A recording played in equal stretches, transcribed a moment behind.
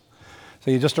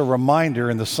So just a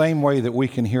reminder, in the same way that we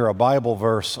can hear a Bible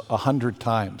verse 100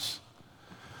 times,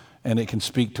 and it can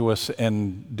speak to us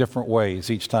in different ways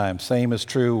each time. Same is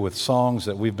true with songs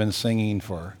that we've been singing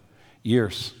for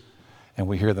years, and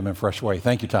we hear them in a fresh way.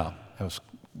 Thank you, Tom. That was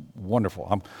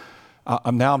wonderful.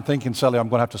 I'm thinking, Sally, I'm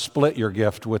going to have to split your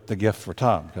gift with the gift for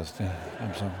Tom, because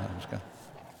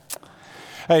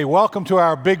Hey, welcome to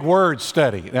our Big Words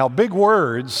study. Now, Big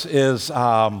Words is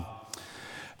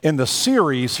in the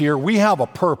series here. We have a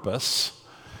purpose,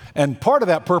 and part of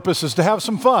that purpose is to have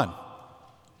some fun.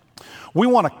 We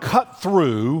want to cut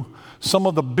through some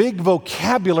of the big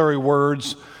vocabulary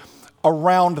words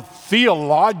around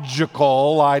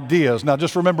theological ideas. Now,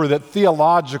 just remember that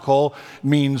theological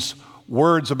means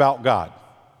words about God,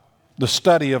 the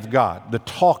study of God, the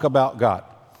talk about God,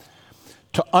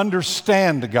 to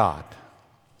understand God.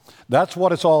 That's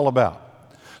what it's all about.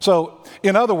 So,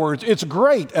 in other words, it's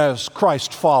great as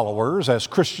Christ followers, as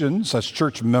Christians, as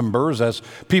church members, as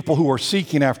people who are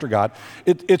seeking after God.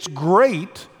 It's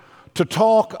great to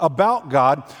talk about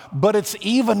God, but it's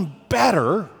even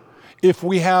better if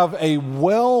we have a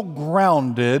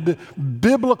well-grounded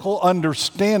biblical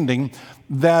understanding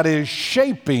that is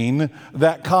shaping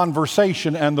that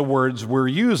conversation and the words we're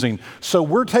using. So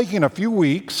we're taking a few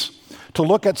weeks to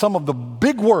look at some of the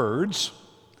big words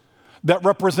that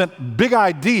represent big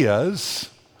ideas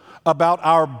about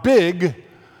our big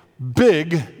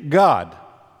God.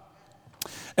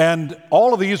 And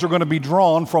all of these are going to be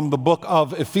drawn from the book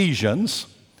of Ephesians.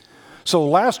 So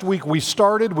last week we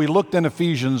looked in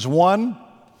Ephesians 1,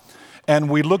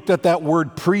 and we looked at that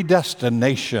word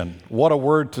predestination. What a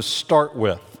word to start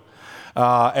with.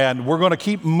 And we're going to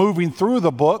keep moving through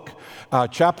the book,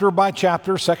 chapter by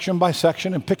chapter, section by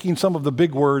section, and picking some of the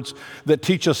big words that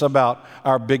teach us about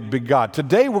our big God.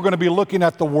 Today we're going to be looking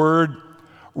at the word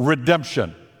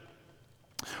redemption.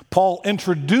 Paul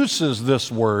introduces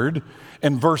this word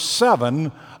in verse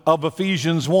 7 of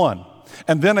Ephesians 1.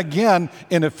 And then again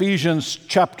in Ephesians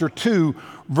chapter 2,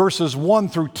 verses 1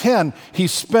 through 10, he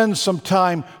spends some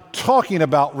time talking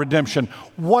about redemption,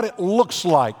 what it looks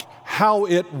like, how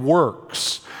it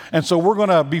works. And so we're going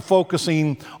to be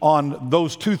focusing on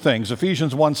those two things,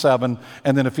 Ephesians 1:7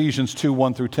 and then Ephesians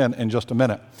 2:1 through 10 in just a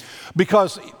minute.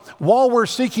 Because while we're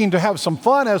seeking to have some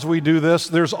fun as we do this,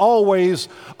 there's always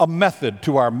a method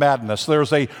to our madness.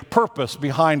 There's a purpose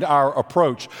behind our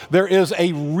approach. There is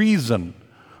a reason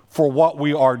for what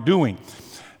we are doing.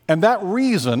 And that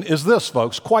reason is this,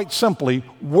 folks, quite simply,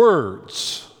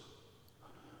 words.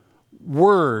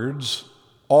 Words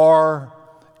are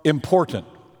important.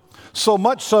 So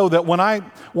much so that when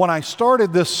I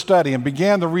started this study and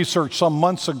began the research some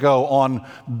months ago on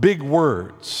big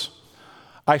words,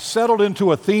 I settled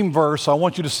into a theme verse. I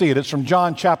want you to see it. It's from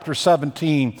John chapter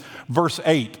 17, verse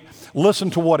 8. Listen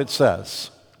to what it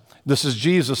says. This is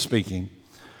Jesus speaking.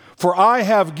 For I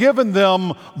have given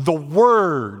them the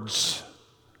words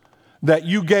that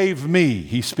you gave me.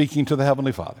 He's speaking to the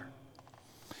Heavenly Father.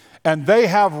 And they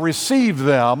have received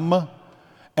them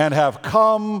and have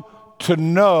come to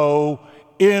know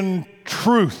in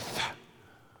truth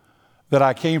that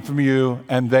I came from you,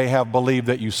 and they have believed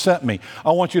that you sent me.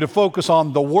 I want you to focus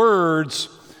on the words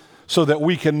so that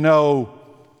we can know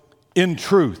in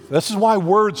truth. This is why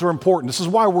words are important. This is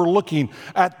why we're looking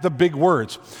at the big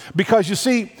words. Because you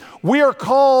see, we are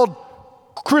called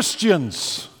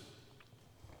Christians,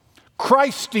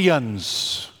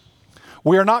 Christians.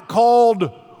 We are not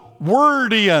called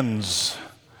Wordians.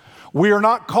 We are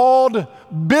not called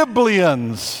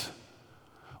Biblians.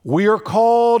 We are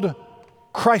called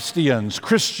Christians,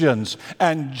 Christians.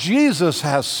 And Jesus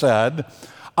has said,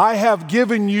 I have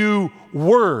given you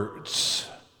words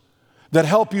that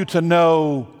help you to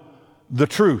know the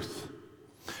truth.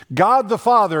 God the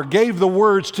Father gave the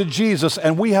words to Jesus,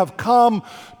 and we have come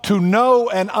to know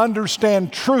and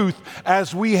understand truth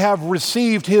as we have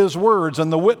received His words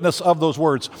and the witness of those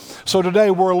words. So today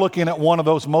we're looking at one of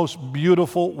those most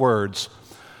beautiful words,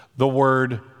 the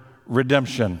word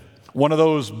redemption. One of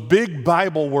those big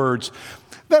Bible words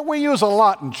that we use a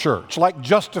lot in church, like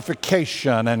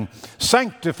justification and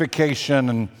sanctification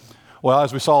and, well,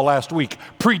 as we saw last week,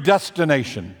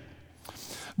 predestination.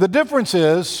 The difference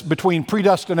is between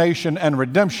predestination and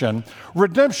redemption.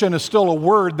 Redemption is still a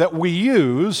word that we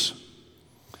use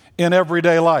in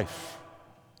everyday life.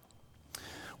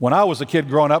 When I was a kid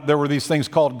growing up, there were these things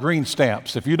called green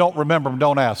stamps. If you don't remember them,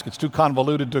 don't ask. It's too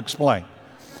convoluted to explain.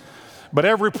 But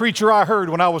every preacher I heard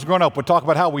when I was growing up would talk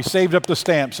about how we saved up the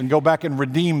stamps and go back and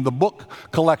redeem the book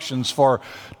collections for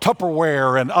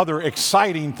Tupperware and other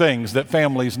exciting things that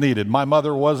families needed. My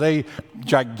mother was a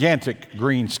gigantic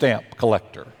green stamp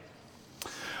collector.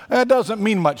 That doesn't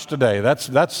mean much today. That's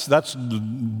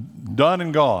done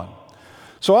and gone.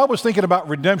 So I was thinking about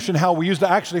redemption, how we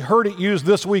actually heard it used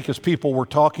this week as people were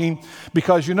talking,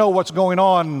 because you know what's going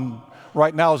on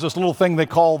right now is this little thing they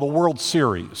call the World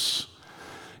Series.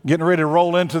 Getting ready to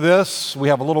roll into this. We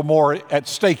have a little more at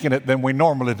stake in it than we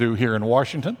normally do here in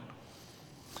Washington.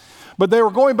 But they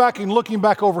were going back and looking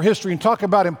back over history and talking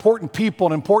about important people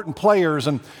and important players,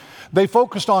 and they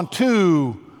focused on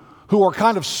two who are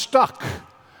kind of stuck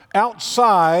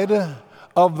outside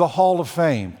of the Hall of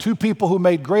Fame. Two people who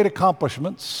made great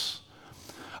accomplishments.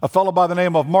 A fellow by the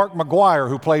name of Mark McGwire,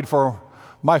 who played for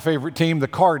my favorite team, the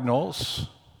Cardinals,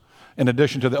 in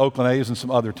addition to the Oakland A's and some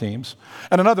other teams.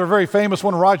 And another very famous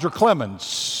one, Roger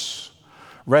Clemens.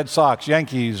 Red Sox,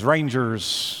 Yankees,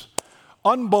 Rangers.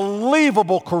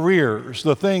 Unbelievable careers,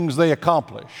 the things they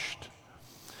accomplished.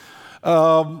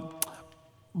 But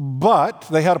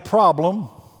they had a problem.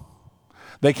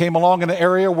 They came along in an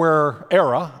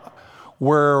era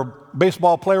where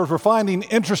baseball players were finding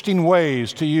interesting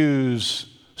ways to use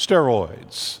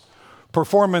steroids,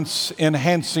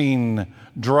 performance-enhancing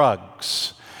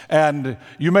drugs. And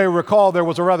you may recall there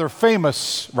was a rather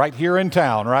famous, right here in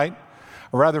town, right?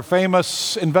 A rather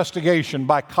famous investigation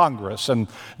by Congress, and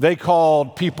they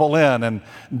called people in and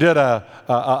did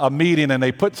a meeting, and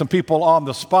they put some people on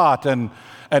the spot, and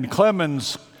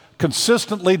Clemens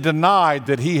consistently denied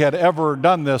that he had ever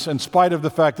done this, in spite of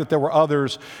the fact that there were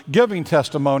others giving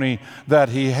testimony that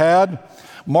he had.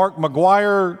 Mark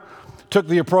McGwire took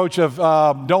the approach of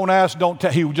don't ask, don't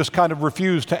tell. He just kind of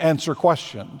refused to answer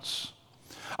questions.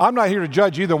 I'm not here to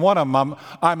judge either one of them.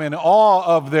 I'm in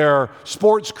awe of their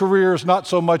sports careers, not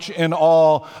so much in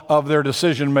awe of their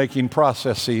decision-making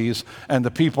processes and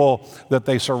the people that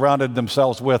they surrounded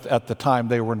themselves with at the time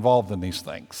they were involved in these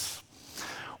things.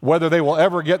 Whether they will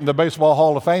ever get in the Baseball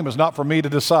Hall of Fame is not for me to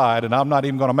decide, and I'm not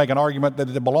even going to make an argument that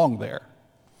they belong there.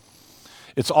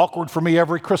 It's awkward for me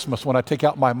every Christmas when I take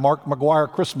out my Mark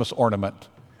McGwire Christmas ornament.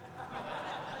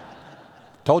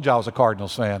 Told you I was a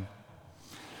Cardinals fan.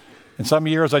 In some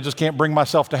years, I just can't bring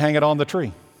myself to hang it on the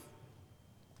tree.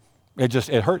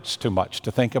 It hurts too much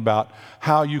to think about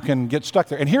how you can get stuck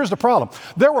there. And here's the problem.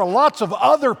 There were lots of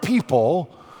other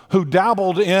people who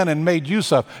dabbled in and made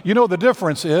use of. You know, the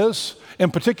difference is,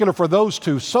 in particular for those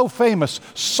two, so famous,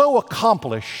 so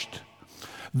accomplished,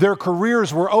 their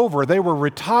careers were over. They were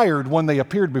retired when they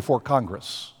appeared before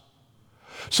Congress.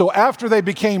 So after they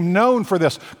became known for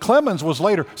this, Clemens was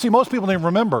later. See, most people didn't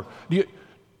remember.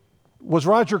 Was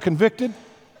Roger convicted?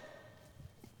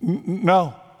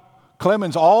 No.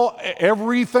 Clemens,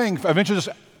 everything eventually just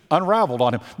unraveled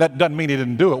on him. That doesn't mean he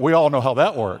didn't do it. We all know how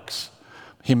that works.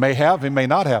 He may have, he may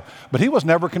not have, but he was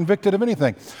never convicted of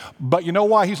anything. But you know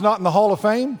why he's not in the Hall of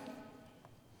Fame?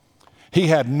 He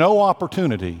had no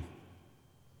opportunity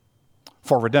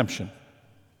for redemption.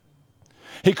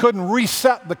 He couldn't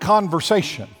reset the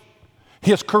conversation.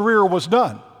 His career was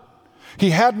done. He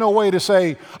had no way to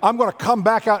say, I'm going to come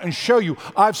back out and show you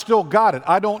I've still got it.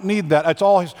 I don't need that. That's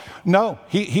all his. No,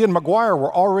 he and McGwire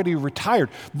were already retired.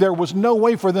 There was no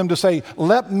way for them to say,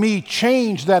 let me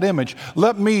change that image.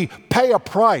 Let me pay a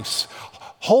price.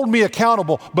 Hold me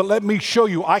accountable, but let me show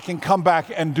you I can come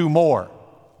back and do more.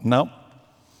 No.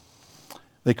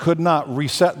 They could not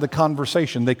reset the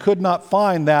conversation. They could not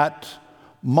find that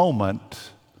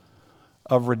moment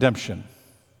of redemption.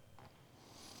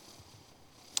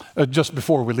 Just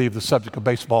before we leave the subject of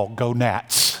baseball, go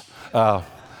Nats.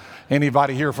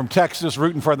 Anybody here from Texas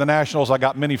rooting for the Nationals? I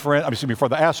got many friends, for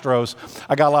the Astros.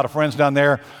 I got a lot of friends down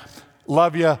there.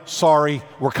 Love you, sorry,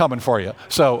 we're coming for you.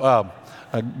 So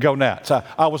go Nats.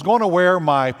 I was going to wear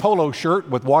my polo shirt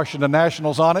with Washington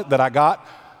Nationals on it that I got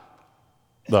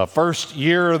the first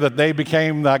year that they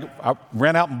became, I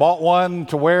ran out and bought one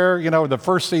to wear, the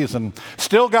first season.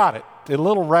 Still got it. A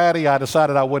little ratty, I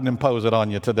decided I wouldn't impose it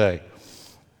on you today.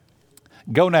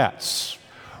 Go Nats.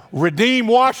 Redeem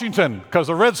Washington, because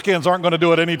the Redskins aren't going to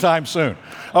do it anytime soon.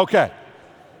 Okay.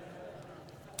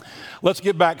 Let's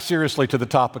get back seriously to the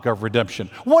topic of redemption.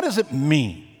 What does it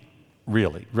mean,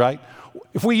 really, right?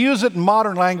 If we use it in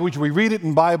modern language, we read it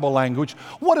in Bible language,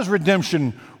 what does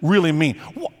redemption really mean?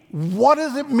 What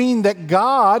does it mean that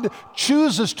God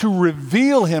chooses to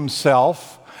reveal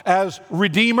himself as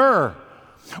Redeemer?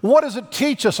 What does it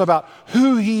teach us about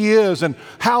who he is and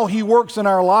how he works in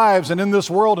our lives and in this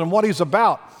world and what he's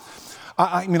about?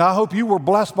 I hope you were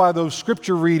blessed by those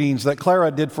scripture readings that Clara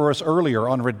did for us earlier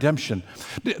on redemption.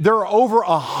 There are over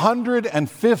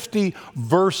 150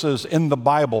 verses in the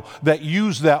Bible that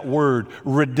use that word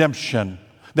redemption,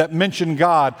 that mention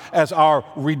God as our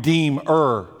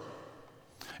Redeemer.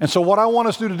 And so what I want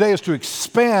us to do today is to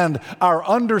expand our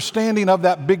understanding of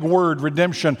that big word,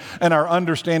 redemption, and our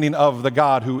understanding of the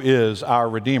God who is our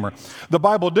Redeemer. The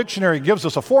Bible Dictionary gives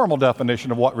us a formal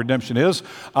definition of what redemption is.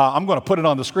 I'm going to put it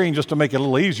on the screen just to make it a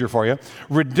little easier for you.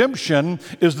 Redemption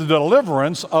is the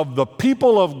deliverance of the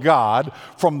people of God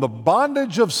from the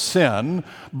bondage of sin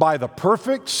by the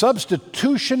perfect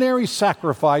substitutionary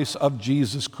sacrifice of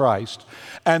Jesus Christ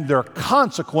and their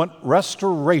consequent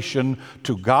restoration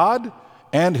to God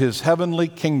and his heavenly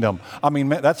kingdom. I mean,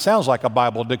 that sounds like a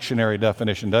Bible dictionary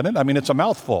definition, doesn't it? I mean, it's a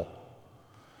mouthful.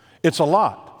 It's a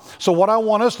lot. So what I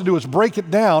want us to do is break it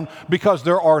down, because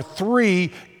there are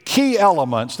three key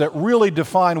elements that really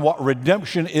define what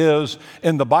redemption is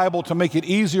in the Bible. To make it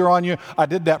easier on you, I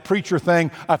did that preacher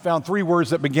thing. I found three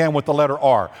words that began with the letter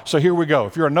R. So here we go.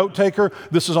 If you're a note taker,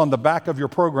 this is on the back of your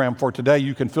program for today.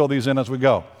 You can fill these in as we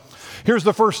go. Here's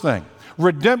the first thing.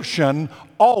 Redemption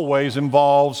always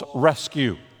involves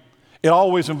rescue. It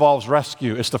always involves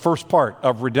rescue. It's the first part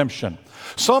of redemption.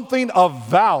 Something of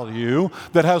value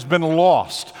that has been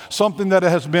lost, something that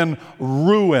has been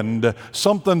ruined,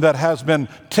 something that has been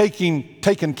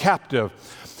taken captive.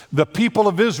 The people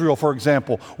of Israel, for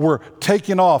example, were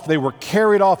taken off. They were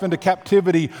carried off into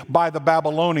captivity by the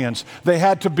Babylonians. They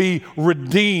had to be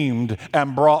redeemed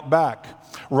and brought back.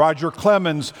 Roger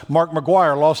Clemens, Mark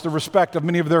McGuire lost the respect of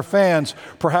many of their fans,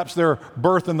 perhaps their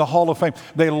berth in the Hall of Fame.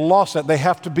 They lost that. They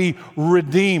have to be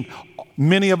redeemed.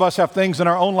 Many of us have things in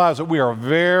our own lives that we are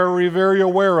very, very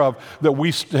aware of, that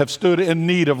we have stood in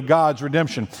need of God's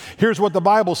redemption. Here's what the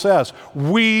Bible says.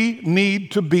 We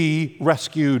need to be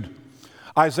rescued.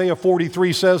 Isaiah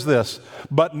 43 says this,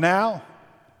 but now,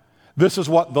 this is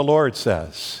what the Lord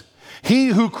says. He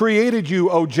who created you,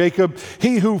 O Jacob,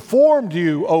 he who formed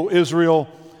you, O Israel,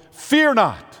 fear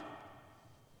not,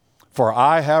 for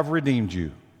I have redeemed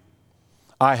you.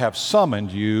 I have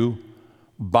summoned you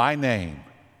by name.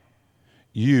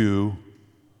 You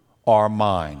are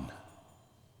mine.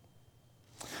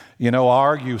 You know, I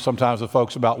argue sometimes with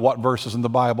folks about what verses in the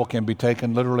Bible can be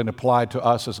taken literally and applied to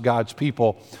us as God's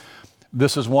people.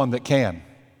 This is one that can.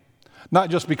 Not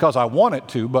just because I want it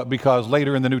to, but because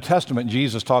later in the New Testament,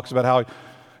 Jesus talks about how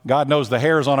God knows the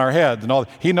hairs on our heads and all.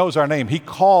 He knows our name. He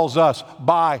calls us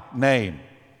by name,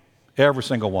 every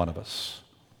single one of us.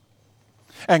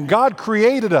 And God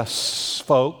created us,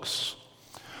 folks,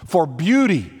 for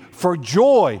beauty, for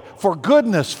joy, for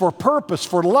goodness, for purpose,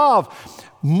 for love.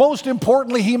 Most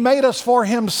importantly, He made us for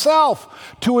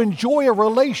Himself, to enjoy a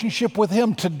relationship with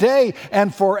Him today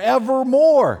and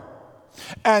forevermore.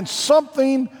 And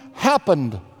something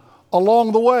happened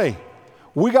along the way.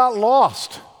 We got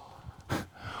lost.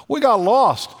 We got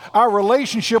lost. Our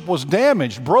relationship was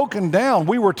damaged, broken down.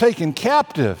 We were taken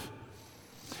captive.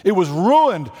 It was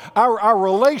ruined. Our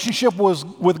relationship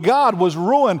with God was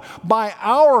ruined by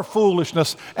our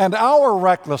foolishness and our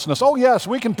recklessness. Oh yes,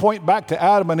 we can point back to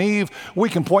Adam and Eve. We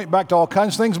can point back to all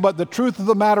kinds of things, but the truth of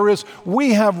the matter is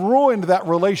we have ruined that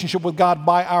relationship with God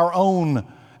by our own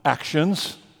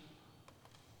actions.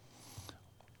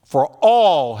 For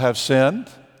all have sinned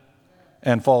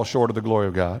and fall short of the glory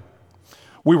of God.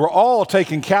 We were all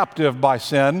taken captive by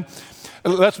sin.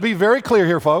 Let's be very clear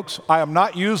here, folks. I am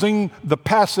not using the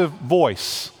passive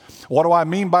voice. What do I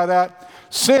mean by that?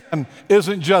 Sin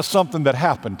isn't just something that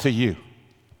happened to you.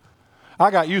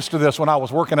 I got used to this when I was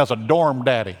working as a dorm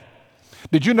daddy.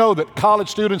 Did you know that college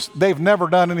students, they've never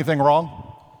done anything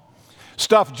wrong?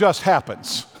 Stuff just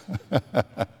happens.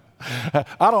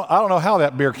 I don't know how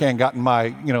that beer can got in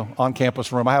my,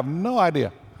 on-campus room. I have no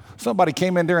idea. Somebody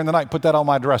came in during the night and put that on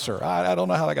my dresser. I don't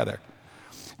know how that got there.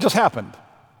 It just happened.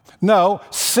 No,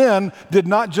 sin did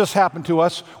not just happen to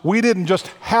us. We didn't just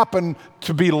happen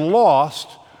to be lost.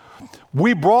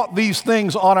 We brought these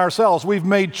things on ourselves. We've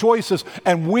made choices,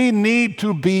 and we need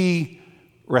to be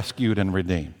rescued and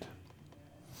redeemed.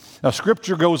 Now,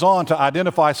 Scripture goes on to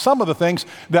identify some of the things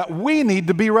that we need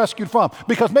to be rescued from.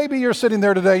 Because maybe you're sitting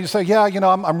there today, you say, yeah,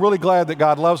 I'm really glad that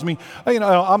God loves me.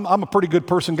 I'm a pretty good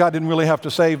person. God didn't really have to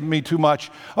save me too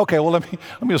much. Okay, well, let me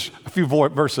just a few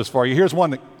verses for you. Here's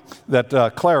one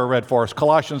that Clara read for us,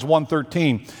 Colossians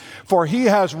 1:13. For He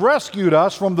has rescued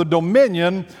us from the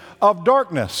dominion of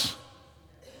darkness.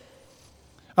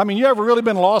 I mean, you ever really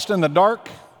been lost in the dark?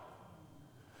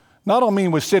 Not I don't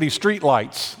mean with city street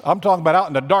lights. I'm talking about out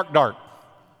in the dark,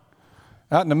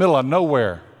 out in the middle of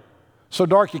nowhere. So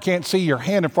dark you can't see your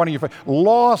hand in front of your face.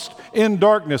 Lost in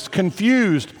darkness,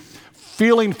 confused,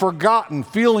 feeling forgotten,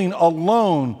 feeling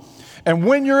alone. And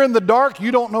when you're in the dark,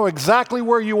 you don't know exactly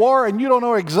where you are and you don't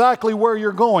know exactly where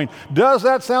you're going. Does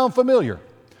that sound familiar?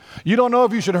 You don't know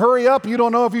if you should hurry up. You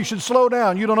don't know if you should slow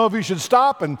down. You don't know if you should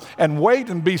stop and wait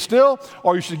and be still,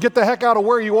 or you should get the heck out of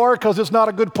where you are because it's not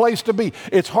a good place to be.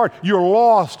 It's hard. You're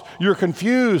lost. You're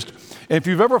confused. And if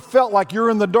you've ever felt like you're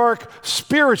in the dark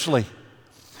spiritually,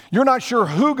 you're not sure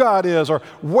who God is or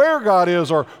where God is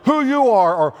or who you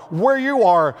are or where you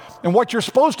are and what you're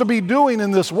supposed to be doing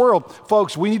in this world,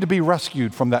 folks, we need to be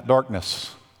rescued from that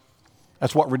darkness.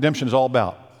 That's what redemption is all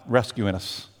about, rescuing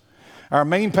us. Our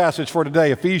main passage for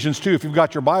today, Ephesians 2, if you've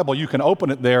got your Bible, you can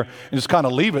open it there and just kind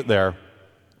of leave it there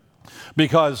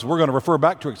because we're going to refer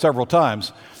back to it several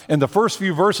times. In the first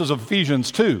few verses of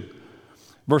Ephesians 2,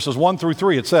 verses 1 through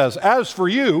 3, it says, "As for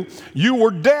you, you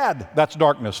were dead." That's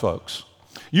darkness, folks.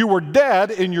 "You were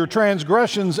dead in your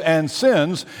transgressions and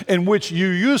sins in which you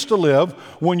used to live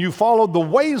when you followed the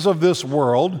ways of this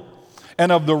world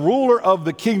and of the ruler of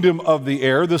the kingdom of the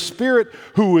air, the Spirit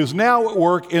who is now at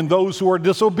work in those who are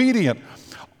disobedient.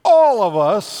 All of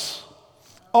us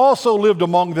also lived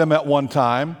among them at one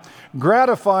time,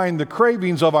 gratifying the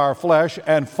cravings of our flesh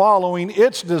and following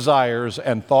its desires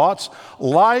and thoughts.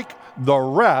 Like the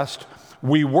rest,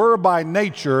 we were by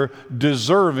nature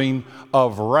deserving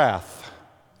of wrath."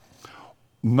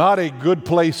 Not a good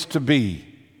place to be.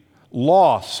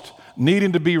 Lost,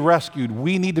 needing to be rescued.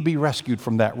 We need to be rescued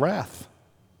from that wrath.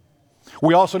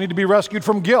 We also need to be rescued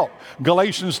from guilt.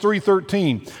 Galatians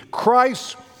 3:13.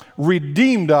 "Christ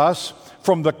redeemed us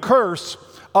from the curse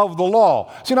of the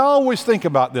law." See, now I always think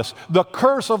about this. The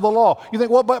curse of the law. You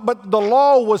think, well, but the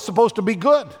law was supposed to be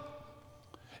good.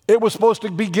 It was supposed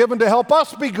to be given to help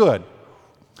us be good.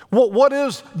 Well, what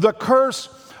is the curse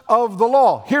of the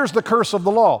law? Here's the curse of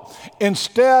the law.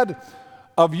 Instead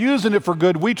of using it for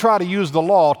good, we try to use the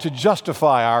law to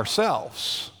justify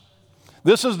ourselves.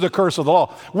 This is the curse of the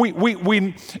law.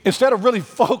 We instead of really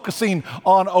focusing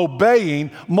on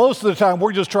obeying, most of the time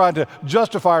we're just trying to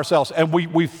justify ourselves, and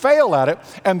we fail at it,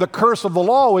 and the curse of the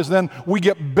law is then we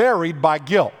get buried by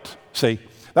guilt. See,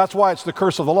 that's why it's the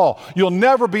curse of the law. You'll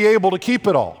never be able to keep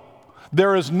it all.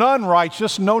 "There is none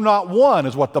righteous, no, not one,"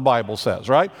 is what the Bible says,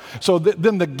 right? So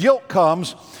then the guilt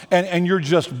comes, and you're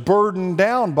just burdened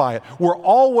down by it. We're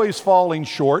always falling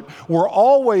short. We're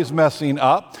always messing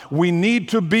up. We need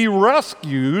to be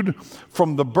rescued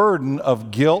from the burden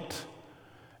of guilt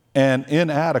and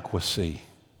inadequacy.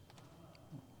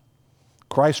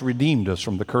 Christ redeemed us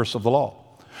from the curse of the law.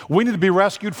 We need to be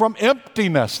rescued from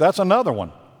emptiness. That's another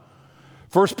one.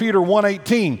 1 Peter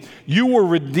 1:18, "You were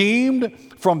redeemed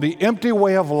from the empty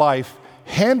way of life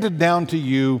handed down to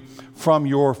you from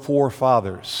your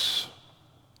forefathers."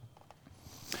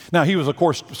 Now, he was, of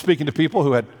course, speaking to people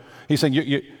who had, he's saying,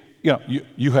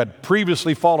 you had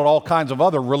previously followed all kinds of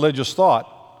other religious thought.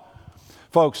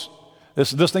 Folks,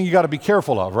 this thing you got to be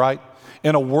careful of, right?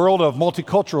 In a world of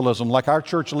multiculturalism like our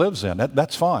church lives in,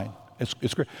 that's fine.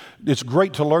 It's great. It's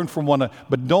great to learn from one another,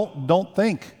 but don't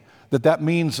think that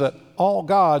means that all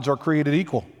gods are created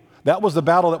equal. That was the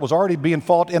battle that was already being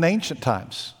fought in ancient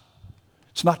times.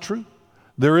 It's not true.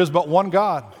 There is but one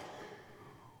God.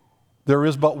 There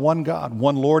is but one God,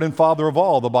 one Lord and Father of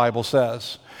all, the Bible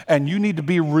says. And you need to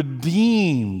be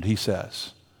redeemed, he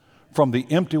says, from the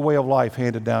empty way of life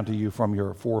handed down to you from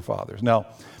your forefathers. Now,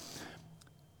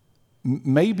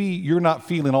 maybe you're not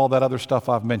feeling all that other stuff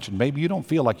I've mentioned. Maybe you don't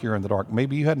feel like you're in the dark.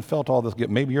 Maybe you hadn't felt all this guilt.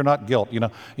 Maybe you're not guilt. You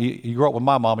know, you grew up with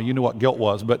my mama, you knew what guilt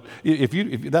was. But if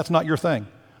that's not your thing.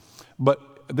 But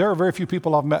there are very few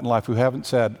people I've met in life who haven't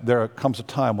said, there comes a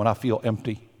time when I feel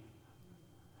empty.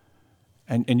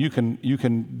 And you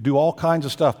can do all kinds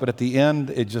of stuff, but at the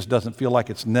end, it just doesn't feel like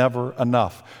it's never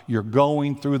enough. You're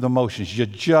going through the motions. You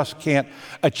just can't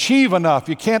achieve enough.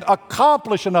 You can't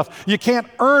accomplish enough. You can't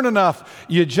earn enough.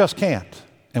 You just can't.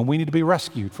 And we need to be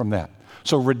rescued from that.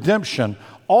 So redemption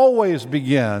always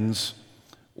begins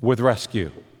with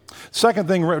rescue. Second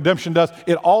thing redemption does,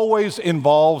 it always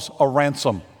involves a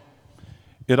ransom.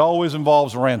 It always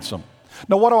involves ransom.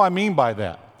 Now, what do I mean by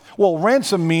that? Well,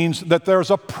 ransom means that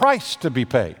there's a price to be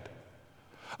paid.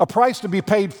 A price to be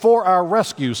paid for our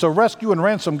rescue. So rescue and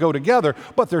ransom go together,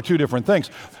 but they're two different things.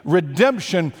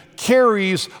 Redemption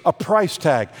carries a price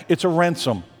tag. It's a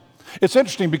ransom. It's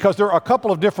interesting because there are a couple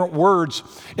of different words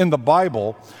in the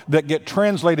Bible that get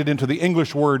translated into the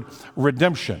English word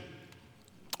redemption.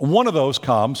 One of those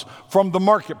comes from the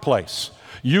marketplace.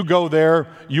 You go there,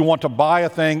 you want to buy a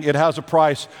thing, it has a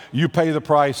price, you pay the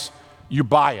price, you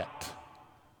buy it.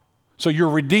 So you're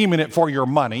redeeming it for your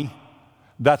money.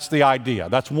 That's the idea.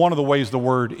 That's one of the ways the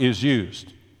word is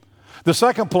used. The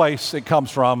second place it comes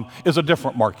from is a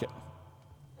different market.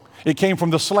 It came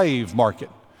from the slave market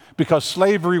because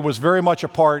slavery was very much a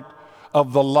part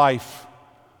of the life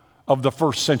of the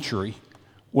first century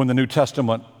when the New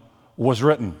Testament was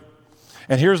written.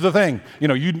 And here's the thing,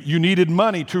 you needed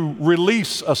money to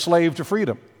release a slave to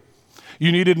freedom. You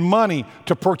needed money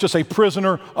to purchase a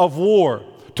prisoner of war,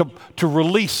 to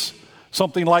release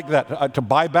something like that, to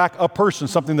buy back a person,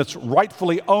 something that's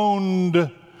rightfully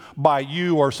owned by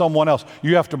you or someone else.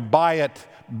 You have to buy it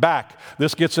back.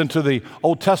 This gets into the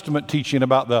Old Testament teaching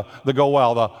about the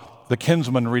Goel, the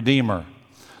kinsman redeemer.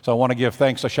 So I want to give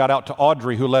thanks, a shout out to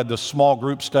Audrey, who led the small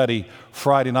group study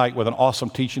Friday night with an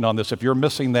awesome teaching on this. If you're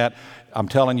missing that, I'm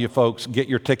telling you folks, get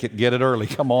your ticket, get it early.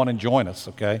 Come on and join us,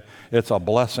 okay? It's a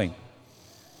blessing.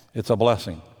 It's a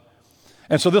blessing.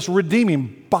 And so this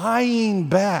redeeming, buying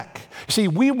back. See,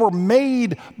 we were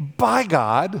made by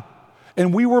God,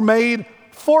 and we were made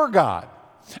for God.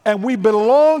 And we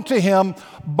belong to Him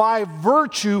by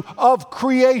virtue of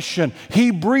creation.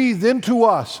 He breathed into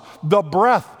us the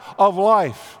breath of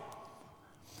life.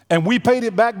 And we paid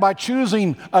it back by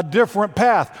choosing a different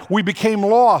path. We became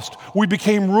lost. We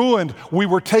became ruined. We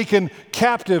were taken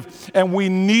captive. And we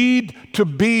need to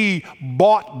be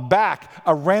bought back.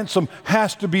 A ransom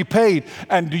has to be paid.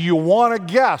 And do you want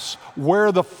to guess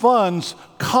where the funds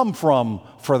come from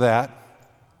for that?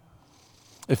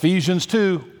 Ephesians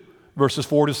 2, verses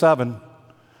 4 to 7.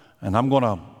 And I'm going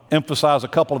to emphasize a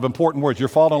couple of important words. You're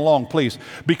following along, please.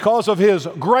 Because of His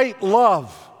great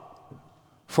love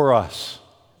for us,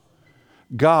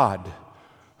 God,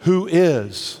 who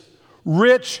is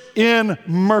rich in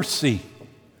mercy,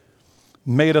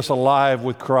 made us alive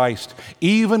with Christ.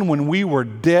 Even when we were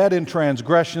dead in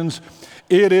transgressions,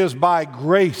 it is by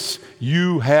grace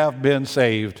you have been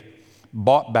saved,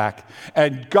 bought back.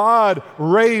 And God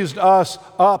raised us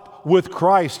up with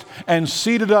Christ and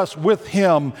seated us with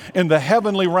Him in the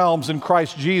heavenly realms in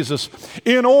Christ Jesus,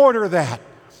 in order that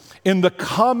in the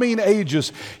coming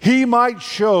ages, He might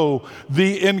show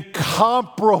the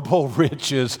incomparable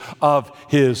riches of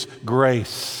His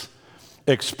grace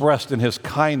expressed in His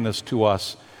kindness to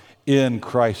us in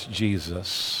Christ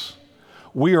Jesus.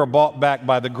 We are bought back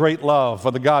by the great love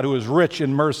of the God who is rich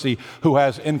in mercy, who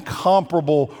has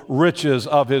incomparable riches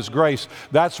of His grace.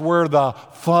 That's where the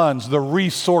funds, the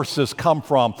resources come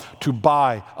from to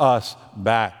buy us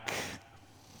back.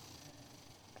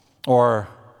 Or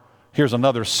here's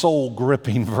another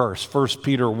soul-gripping verse, 1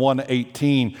 Peter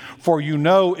 1:18. For you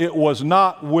know it was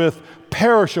not with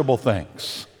perishable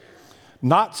things,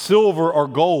 not silver or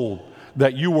gold,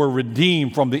 that you were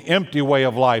redeemed from the empty way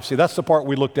of life. See, that's the part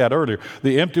we looked at earlier.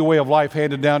 The empty way of life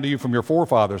handed down to you from your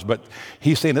forefathers. But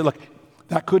he's saying that, look,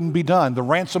 that couldn't be done. The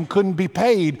ransom couldn't be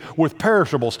paid with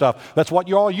perishable stuff. That's what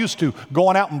you're all used to,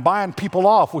 going out and buying people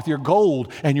off with your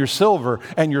gold and your silver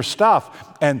and your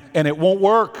stuff, and it won't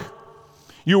work.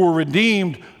 You were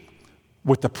redeemed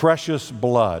with the precious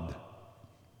blood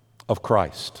of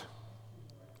Christ.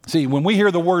 See, when we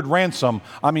hear the word ransom,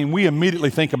 we immediately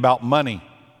think about money.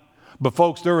 But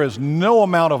folks, there is no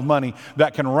amount of money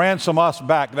that can ransom us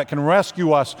back, that can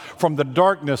rescue us from the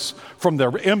darkness, from the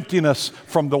emptiness,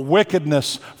 from the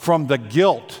wickedness, from the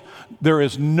guilt. There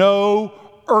is no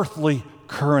earthly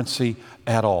currency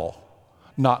at all.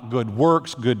 Not good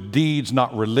works, good deeds,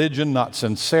 not religion, not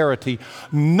sincerity.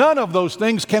 None of those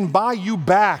things can buy you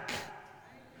back.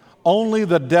 Only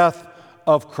the death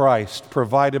of Christ,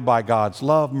 provided by God's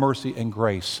love, mercy, and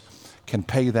grace, can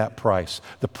pay that price.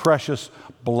 The precious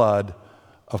blood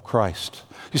of Christ.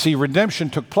 You see, redemption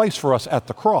took place for us at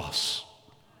the cross.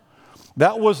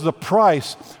 That was the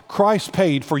price Christ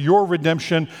paid for your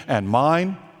redemption and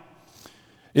mine.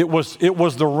 It was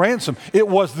the ransom. It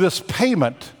was this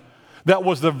payment that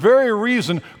was the very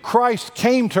reason Christ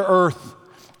came to earth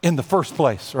in the first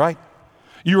place, right?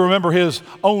 You remember His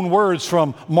own words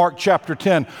from Mark chapter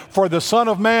 10. For the Son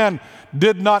of Man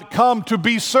did not come to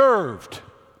be served,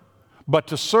 but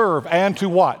to serve and to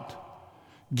what?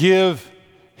 Give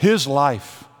His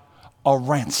life a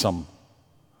ransom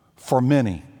for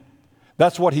many.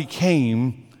 That's what He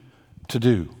came to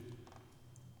do.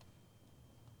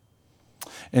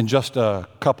 In just a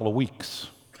couple of weeks,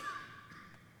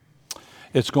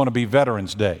 it's going to be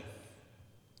Veterans Day.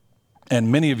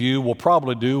 And many of you will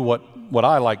probably do what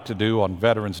I like to do on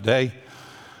Veterans Day.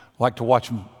 I like to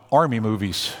watch Army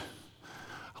movies.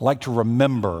 I like to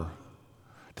remember,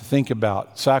 to think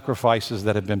about sacrifices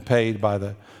that have been paid by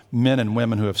the men and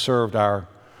women who have served our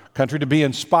country, to be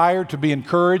inspired, to be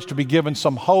encouraged, to be given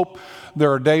some hope.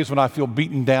 There are days when I feel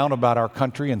beaten down about our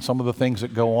country and some of the things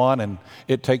that go on, and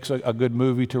it takes a good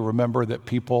movie to remember that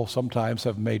people sometimes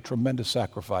have made tremendous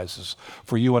sacrifices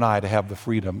for you and I to have the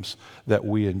freedoms that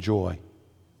we enjoy.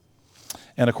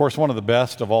 And of course, one of the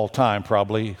best of all time,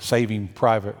 probably, Saving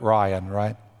Private Ryan,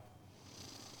 right?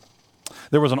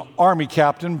 There was an Army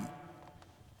captain,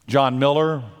 John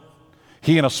Miller.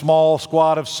 He and a small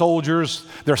squad of soldiers,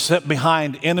 they're sent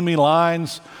behind enemy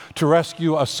lines to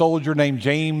rescue a soldier named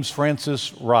James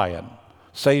Francis Ryan,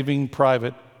 Saving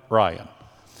Private Ryan.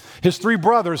 His 3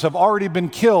 brothers have already been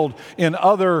killed in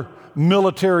other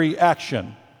military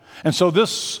action. And so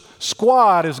this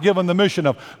squad is given the mission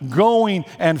of going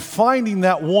and finding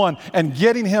that one and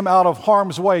getting him out of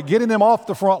harm's way, getting him off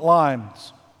the front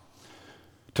lines.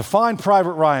 To find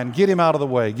Private Ryan, get him out of the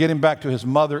way, get him back to his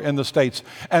mother in the States.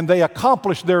 And they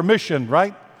accomplished their mission,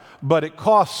 right? But it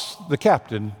costs the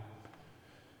captain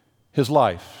his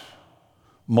life.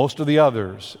 Most of the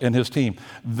others in his team,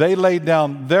 they laid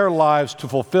down their lives to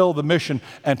fulfill the mission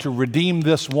and to redeem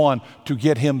this one, to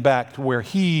get him back to where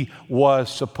he was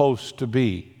supposed to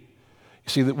be. You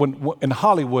see, that when in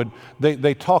Hollywood,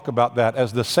 they talk about that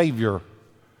as the Savior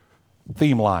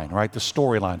theme line, right? The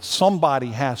storyline. Somebody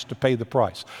has to pay the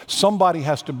price. Somebody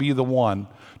has to be the one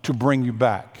to bring you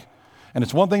back. And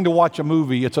it's one thing to watch a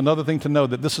movie. It's another thing to know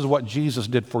that this is what Jesus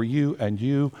did for you and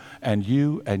you and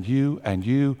you and you and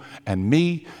you and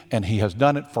me. And he has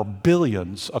done it for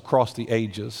billions across the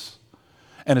ages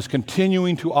and is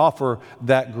continuing to offer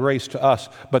that grace to us.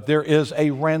 But there is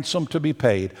a ransom to be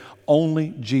paid.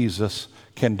 Only Jesus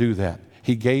can do that.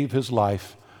 He gave his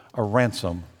life a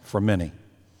ransom for many.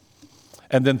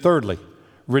 And then thirdly,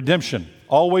 redemption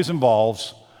always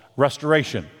involves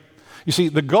restoration. You see,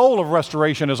 the goal of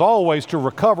restoration is always to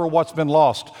recover what's been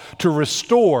lost, to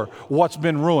restore what's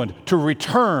been ruined, to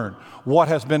return what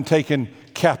has been taken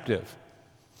captive.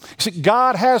 You see,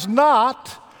 God has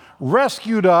not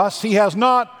rescued us. He has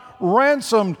not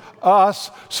ransomed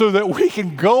us so that we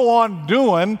can go on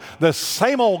doing the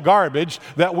same old garbage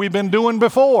that we've been doing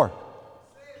before.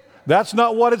 That's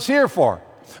not what it's here for.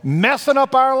 Messing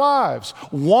up our lives,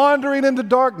 wandering into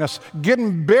darkness,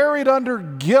 getting buried under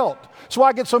guilt. That's why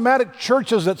I get so mad at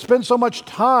churches that spend so much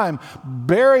time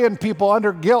burying people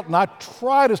under guilt. And I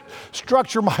try to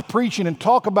structure my preaching and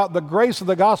talk about the grace of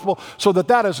the gospel so that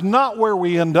that is not where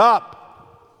we end up.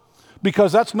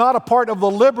 Because that's not a part of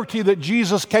the liberty that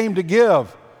Jesus came to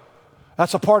give.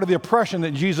 That's a part of the oppression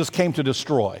that Jesus came to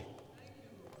destroy.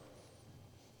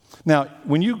 Now,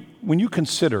 when you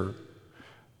consider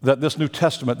that this New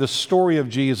Testament, this story of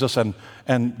Jesus and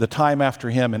the time after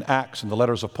him in Acts and the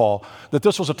letters of Paul, that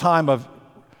this was a time of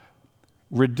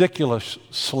ridiculous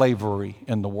slavery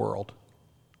in the world.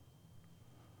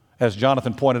 As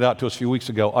Jonathan pointed out to us a few weeks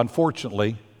ago,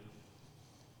 unfortunately,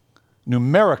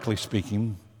 numerically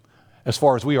speaking, as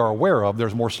far as we are aware of,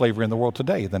 there's more slavery in the world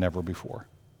today than ever before.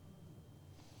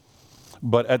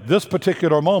 But at this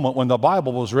particular moment when the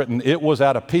Bible was written, it was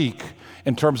at a peak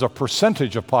in terms of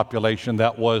percentage of population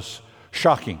that was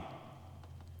shocking.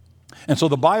 And so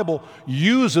the Bible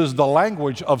uses the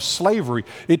language of slavery.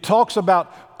 It talks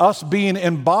about us being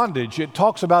in bondage. It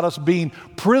talks about us being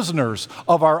prisoners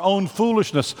of our own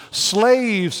foolishness,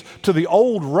 slaves to the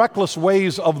old reckless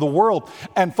ways of the world.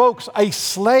 And folks, a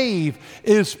slave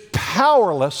is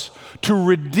powerless to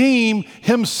redeem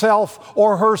himself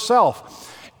or herself.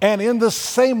 And in the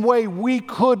same way, we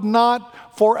could not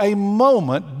for a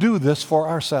moment do this for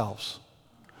ourselves.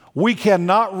 We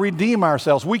cannot redeem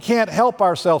ourselves. We can't help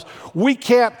ourselves. We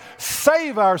can't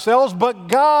save ourselves, but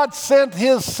God sent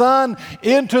his Son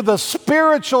into the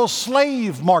spiritual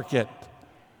slave market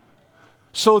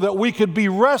so that we could be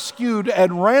rescued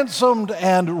and ransomed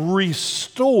and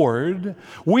restored.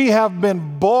 We have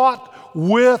been bought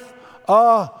with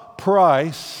a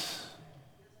price.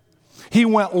 He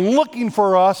went looking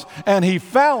for us, and he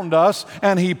found us,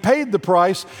 and he paid the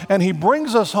price, and he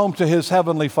brings us home to his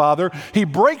heavenly Father. He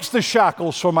breaks the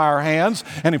shackles from our hands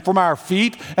and from our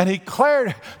feet, and he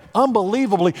declared,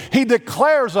 unbelievably, he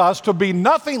declares us to be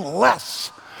nothing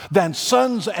less than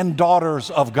sons and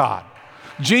daughters of God.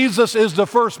 Jesus is the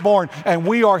firstborn, and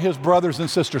we are his brothers and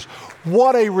sisters.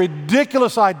 What a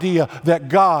ridiculous idea that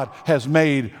God has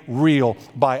made real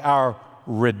by our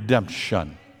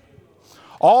redemption.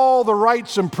 All the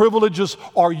rights and privileges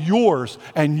are yours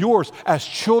and yours as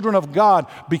children of God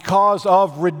because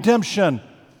of redemption.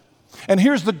 And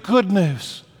here's the good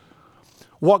news.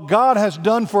 What God has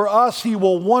done for us, he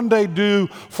will one day do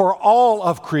for all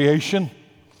of creation.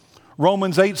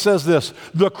 Romans 8 says this,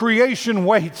 the creation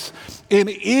waits in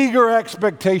eager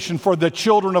expectation for the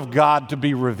children of God to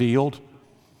be revealed.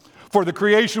 For the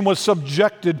creation was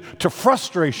subjected to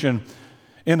frustration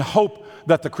in hope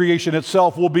that the creation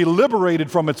itself will be liberated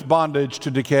from its bondage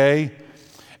to decay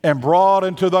and brought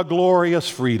into the glorious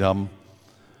freedom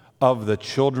of the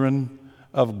children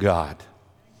of God.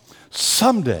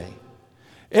 Someday,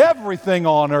 everything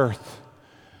on earth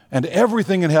and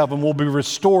everything in heaven will be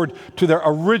restored to their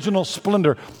original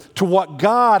splendor, to what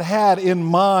God had in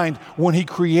mind when He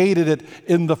created it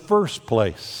in the first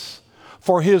place,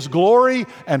 for His glory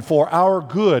and for our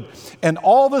good. And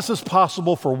all this is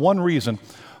possible for one reason,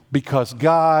 because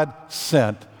God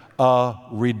sent a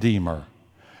Redeemer.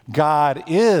 God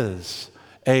is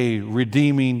a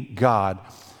redeeming God.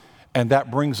 And that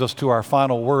brings us to our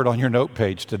final word on your note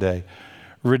page today.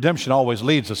 Redemption always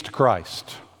leads us to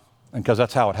Christ, and because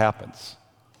that's how it happens.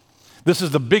 This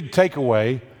is the big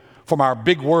takeaway from our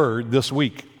big word this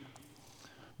week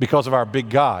because of our big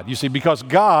God. You see, because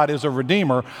God is a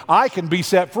redeemer, I can be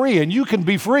set free and you can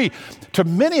be free. To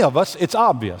many of us, it's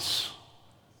obvious.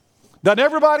 Doesn't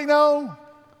everybody know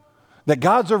that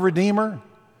God's a redeemer,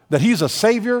 that He's a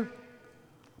savior?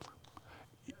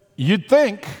 You'd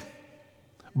think,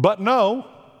 but no,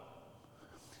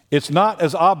 it's not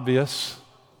as obvious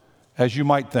as you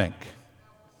might think.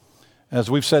 As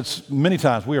we've said many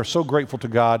times, we are so grateful to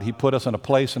God. He put us in a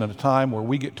place and at a time where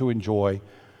we get to enjoy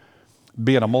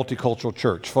being a multicultural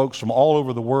church. Folks from all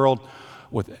over the world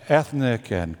with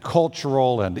ethnic and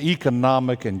cultural and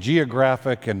economic and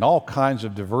geographic and all kinds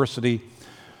of diversity.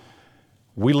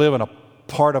 We live in a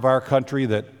part of our country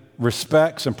that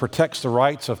respects and protects the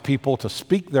rights of people to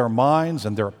speak their minds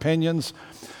and their opinions.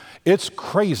 It's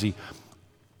crazy.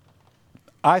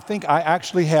 I think I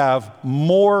actually have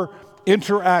more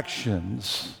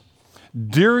interactions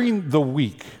during the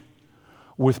week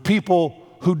with people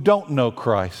who don't know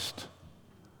Christ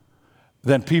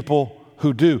than people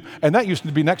who do. And that used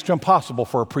to be next to impossible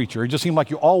for a preacher. It just seemed like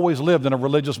you always lived in a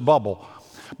religious bubble.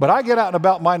 But I get out and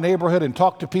about my neighborhood and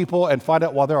talk to people and find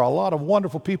out, while there are a lot of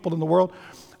wonderful people in the world,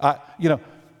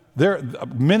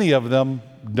 many of them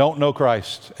don't know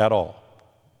Christ at all.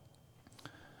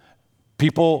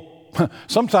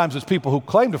 Sometimes it's people who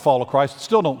claim to follow Christ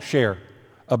still don't share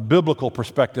a biblical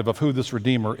perspective of who this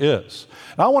Redeemer is.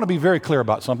 And I want to be very clear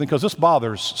about something, because this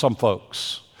bothers some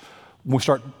folks when we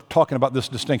start talking about this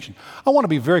distinction. I want to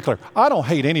be very clear. I don't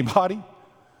hate anybody.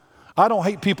 I don't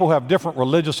hate people who have different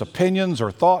religious opinions or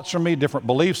thoughts from me, different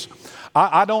beliefs.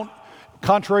 I don't,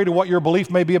 contrary to what your belief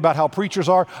may be about how preachers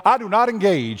are, I do not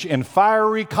engage in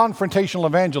fiery confrontational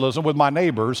evangelism with my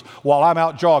neighbors while I'm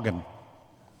out jogging.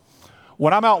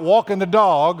 When I'm out walking the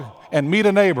dog and meet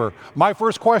a neighbor, my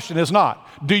first question is not,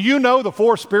 do you know the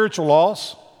 4 spiritual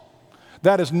laws?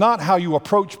 That is not how you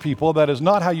approach people. That is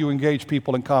not how you engage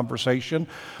people in conversation.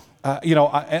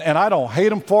 And I don't hate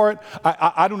them for it.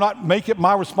 I do not make it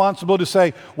my responsibility to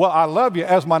say, well, I love you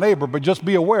as my neighbor, but just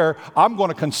be aware, I'm going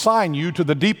to consign you to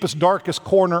the deepest, darkest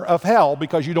corner of hell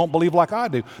because you don't believe like I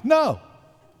do. No,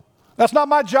 that's not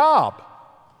my job.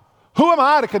 Who am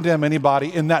I to condemn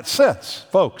anybody in that sense,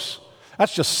 folks?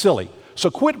 That's just silly.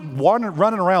 So quit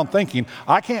running around thinking,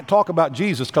 I can't talk about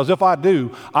Jesus because if I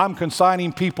do, I'm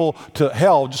consigning people to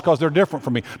hell just because they're different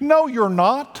from me. No, you're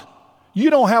not. You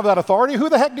don't have that authority. Who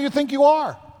the heck do you think you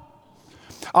are?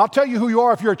 I'll tell you who you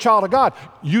are if you're a child of God.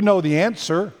 You know the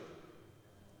answer.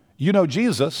 You know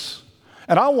Jesus.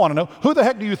 And I want to know, who the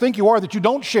heck do you think you are that you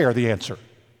don't share the answer?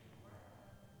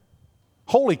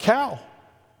 Holy cow.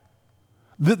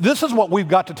 This is what we've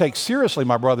got to take seriously,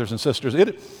 my brothers and sisters.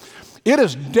 It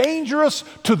is dangerous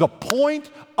to the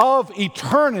point of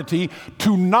eternity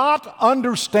to not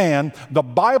understand the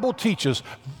Bible teaches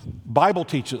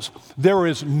there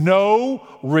is no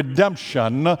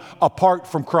redemption apart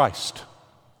from Christ.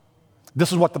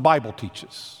 This is what the Bible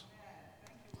teaches.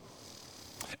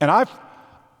 And I'm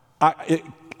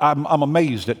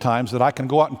amazed at times that I can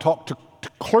go out and talk to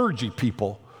clergy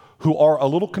people who are a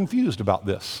little confused about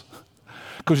this.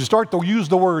 Because you start to use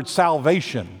the word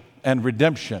salvation and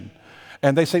redemption,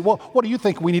 and they say, well, what do you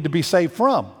think we need to be saved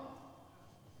from?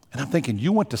 And I'm thinking,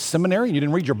 you went to seminary and you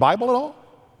didn't read your Bible at all?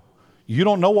 You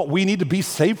don't know what we need to be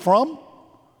saved from?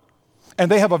 And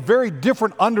they have a very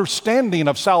different understanding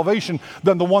of salvation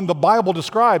than the one the Bible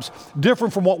describes,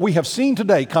 different from what we have seen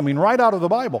today coming right out of the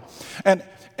Bible. And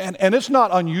it's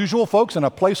not unusual, folks, in a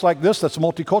place like this that's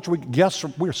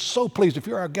multicultural. We're so pleased. If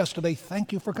you're our guest today,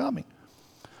 thank you for coming.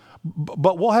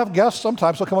 But we'll have guests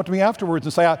sometimes. They'll come up to me afterwards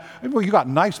and say, well, you got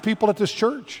nice people at this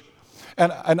church.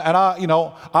 And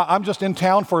I'm just in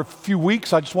town for a few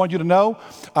weeks. I just want you to know,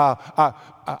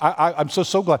 I'm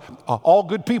so glad. All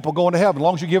good people going to heaven, as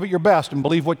long as you give it your best and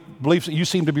believe that you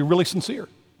seem to be really sincere.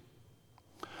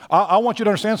 I want you to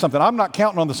understand something. I'm not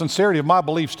counting on the sincerity of my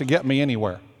beliefs to get me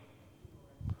anywhere.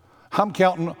 I'm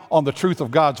counting on the truth of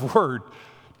God's word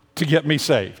to get me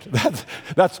saved.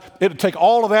 It'd take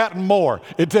all of that and more.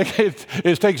 It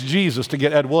takes Jesus to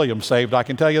get Ed Williams saved, I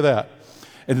can tell you that.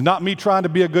 It's not me trying to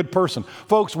be a good person.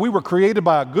 Folks, we were created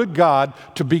by a good God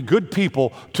to be good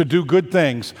people, to do good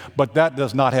things, but that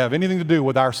does not have anything to do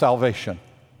with our salvation.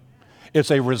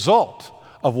 It's a result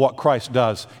of what Christ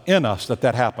does in us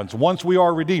that happens once we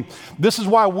are redeemed. This is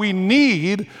why we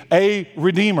need a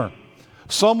Redeemer,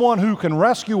 someone who can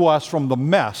rescue us from the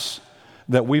mess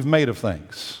that we've made of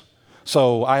things.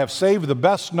 So I have saved the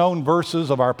best known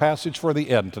verses of our passage for the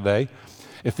end today,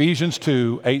 Ephesians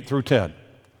 2, 8 through 10.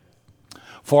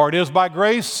 For it is by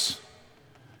grace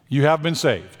you have been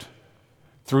saved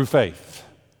through faith.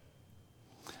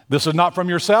 This is not from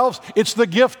yourselves, it's the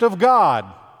gift of God,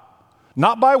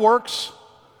 not by works,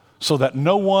 so that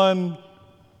no one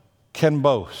can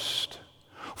boast.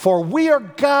 For we are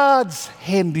God's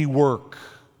handiwork,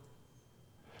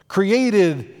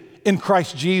 created in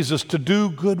Christ Jesus to do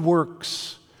good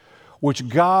works, which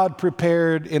God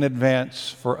prepared in advance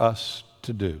for us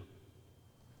to do.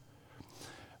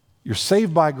 You're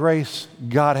saved by grace.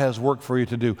 God has work for you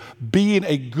to do. Being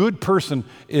a good person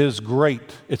is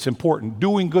great. It's important.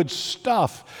 Doing good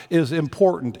stuff is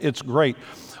important. It's great.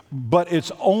 But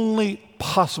it's only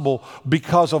possible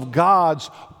because of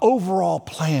God's overall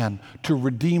plan to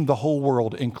redeem the whole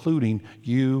world, including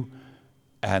you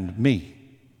and me,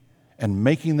 and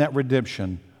making that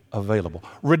redemption available.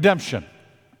 Redemption.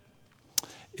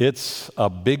 It's a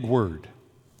big word.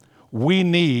 We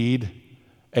need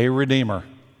a Redeemer.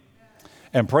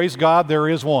 And praise God, there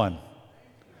is one.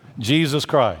 Jesus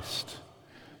Christ,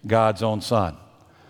 God's own Son.